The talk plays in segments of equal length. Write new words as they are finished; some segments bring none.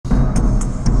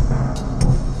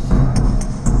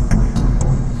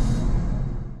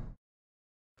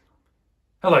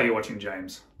Hello, you're watching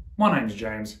James. My name's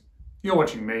James, you're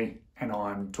watching me, and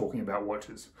I'm talking about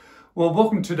watches. Well,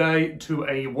 welcome today to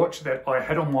a watch that I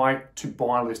had on my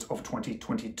to-buy list of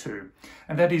 2022,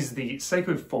 and that is the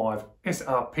Seiko 5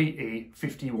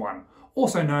 SRPE51,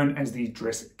 also known as the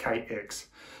DressKx.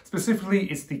 Specifically,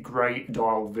 it's the grey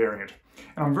dial variant.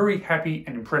 And I'm very happy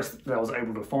and impressed that I was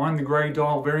able to find the grey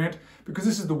dial variant because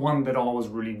this is the one that I was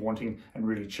really wanting and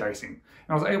really chasing. And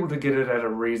I was able to get it at a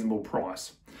reasonable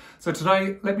price. So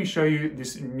today, let me show you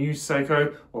this new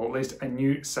Seiko, or at least a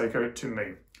new Seiko to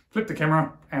me. Flip the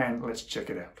camera and let's check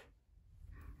it out.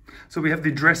 So we have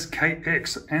the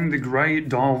DressKx and the grey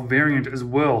dial variant as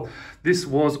well. This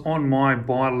was on my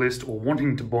buy list or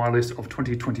wanting to buy list of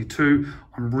 2022.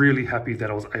 I'm really happy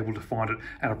that I was able to find it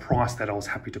at a price that I was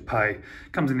happy to pay.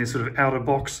 It comes in this sort of outer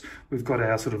box. We've got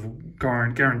our sort of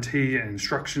guarantee and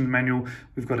instruction manual.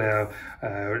 We've got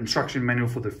our instruction manual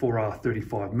for the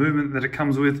 4R35 movement that it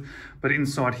comes with. But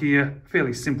inside here,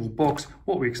 fairly simple box.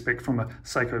 What we expect from a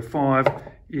Seiko 5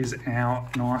 is our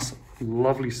nice,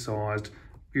 lovely sized,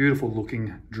 beautiful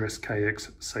looking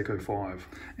DressKx Seiko 5.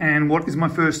 And what is my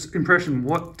first impression?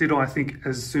 What did I think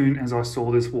as soon as I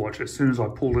saw this watch? As soon as I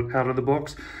pulled it out of the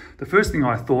box, the first thing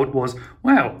I thought was,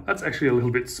 wow, that's actually a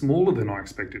little bit smaller than I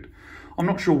expected. I'm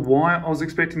not sure why I was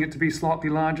expecting it to be slightly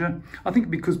larger. I think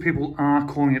because people are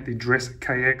calling it the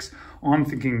DressKx, I'm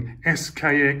thinking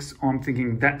SKX, I'm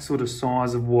thinking that sort of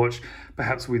size of watch,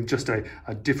 perhaps with just a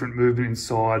different movement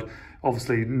inside.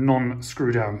 Obviously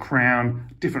non-screw down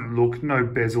crown, different look, no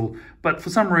bezel. But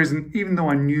for some reason, even though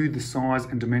I knew the size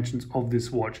and dimensions of this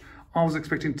watch, I was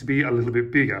expecting it to be a little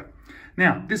bit bigger.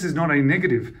 Now, this is not a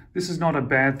negative. This is not a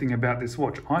bad thing about this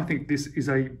watch. I think this is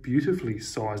a beautifully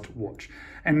sized watch.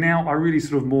 And now I really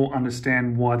sort of more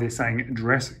understand why they're saying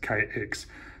DressKx.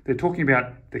 They're talking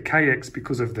about the KX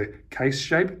because of the case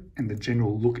shape and the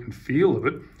general look and feel of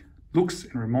it. Looks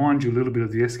and reminds you a little bit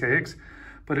of the SKX,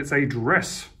 but it's a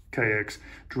DressKx.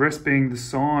 Dress being the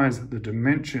size, the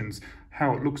dimensions,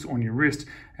 how it looks on your wrist,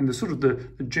 and the sort of the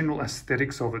general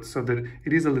aesthetics of it, so that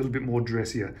it is a little bit more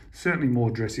dressier, certainly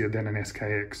more dressier than an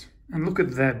SKX. And look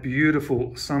at that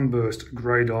beautiful sunburst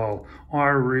grey dial. I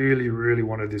really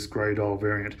wanted this grey dial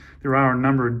variant. There are a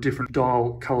number of different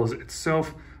dial colours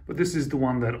itself, but this is the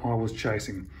one that I was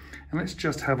chasing. And let's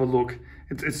just have a look.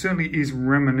 It certainly is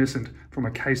reminiscent from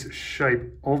a case shape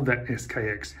of that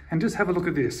SKX. And just have a look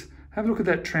at this. Have a look at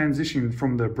that transition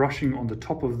from the brushing on the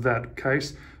top of that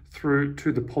case through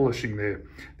to the polishing there.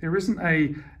 There isn't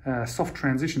a soft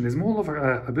transition. There's more of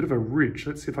a bit of a ridge.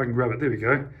 Let's see if I can grab it. There we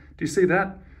go. Do you see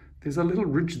that? There's a little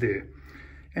ridge there.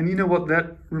 And you know what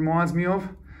that reminds me of?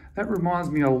 That reminds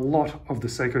me a lot of the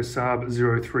Seiko Sub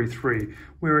 033,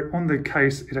 where on the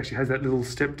case, it actually has that little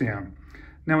step down.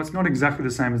 Now, it's not exactly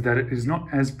the same as that. It is not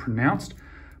as pronounced,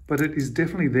 but it is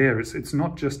definitely there. It's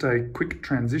not just a quick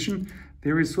transition.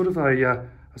 There is sort of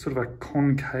a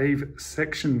concave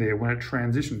section there when it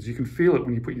transitions. You can feel it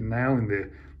when you put your nail in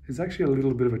there. There's actually a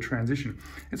little bit of a transition.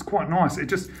 It's quite nice. It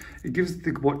gives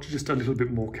the watch just a little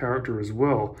bit more character as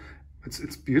well.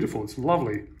 It's beautiful. It's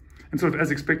lovely. And sort of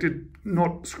as expected,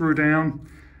 not screw down,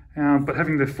 but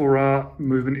having the 4R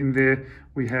movement in there,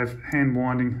 we have hand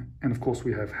winding, and of course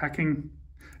we have hacking.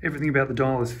 Everything about the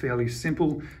dial is fairly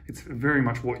simple. It's very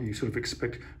much what you sort of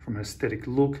expect from an aesthetic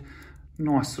look.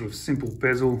 Nice sort of simple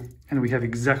bezel, and we have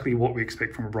exactly what we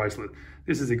expect from a bracelet.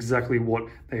 This is exactly what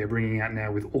they are bringing out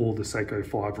now with all the Seiko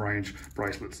 5 range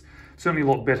bracelets. Certainly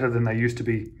a lot better than they used to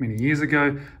be many years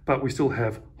ago, but we still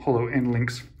have hollow end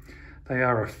links. They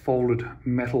are a folded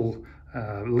metal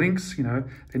links, you know,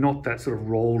 they're not that sort of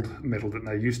rolled metal that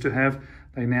they used to have.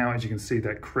 They now, as you can see,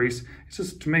 that crease, it's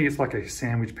just, to me, it's like a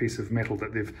sandwich piece of metal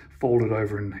that they've folded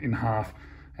over in half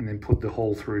and then put the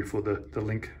hole through for the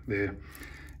link there.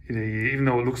 Even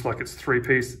though it looks like it's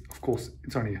 3-piece, of course,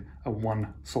 it's only a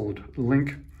one solid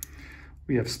link.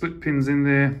 We have split pins in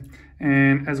there,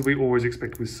 and as we always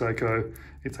expect with Seiko,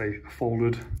 it's a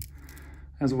folded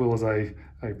as well as a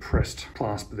pressed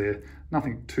clasp there.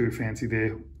 Nothing too fancy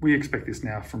there. We expect this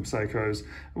now from Seikos.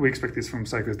 We expect this from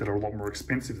Seikos that are a lot more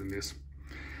expensive than this.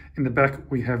 In the back,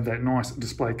 we have that nice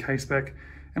display case back,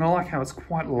 and I like how it's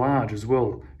quite large as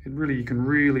well. You can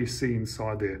really see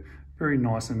inside there. Very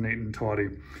nice and neat and tidy.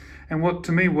 And what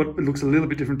looks a little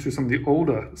bit different to some of the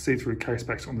older see-through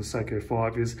casebacks on the Seiko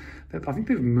 5 is that I think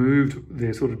they've moved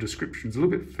their sort of descriptions a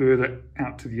little bit further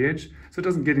out to the edge, so it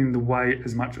doesn't get in the way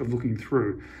as much of looking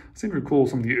through. I seem to recall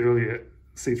some of the earlier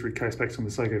see-through casebacks on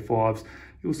the Seiko 5s,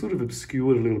 it was sort of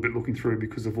obscured a little bit looking through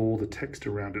because of all the text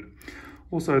around it.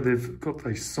 Also, they've got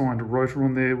a signed rotor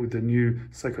on there with the new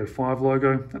Seiko 5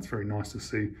 logo. That's very nice to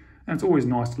see. and it's always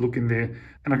nice to look in there.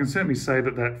 And I can certainly say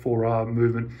that that 4R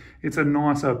movement, it's a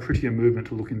nicer, prettier movement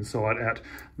to look inside at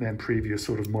than previous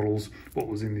sort of models, what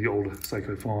was in the older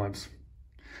Seiko 5s.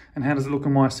 And how does it look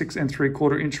on my 6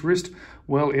 3/4 inch wrist?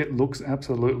 Well, it looks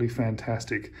absolutely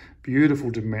fantastic. Beautiful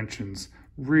dimensions,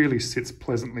 really sits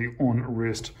pleasantly on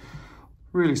wrist,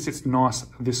 really sits nice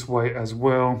this way as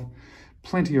well.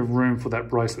 Plenty of room for that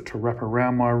bracelet to wrap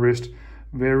around my wrist.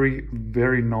 Very,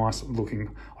 very nice looking.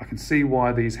 I can see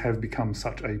why these have become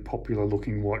such a popular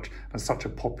looking watch and such a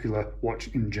popular watch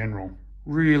in general.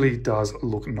 Really does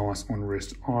look nice on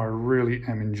wrist. I really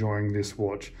am enjoying this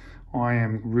watch. I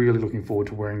am really looking forward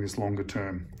to wearing this longer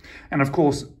term. And of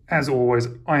course, as always,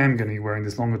 I am going to be wearing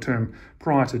this longer term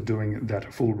prior to doing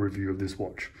that full review of this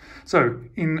watch. So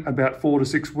in about 4 to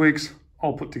 6 weeks,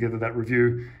 I'll put together that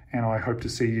review, and I hope to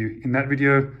see you in that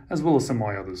video as well as some of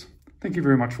my others. Thank you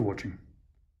very much for watching.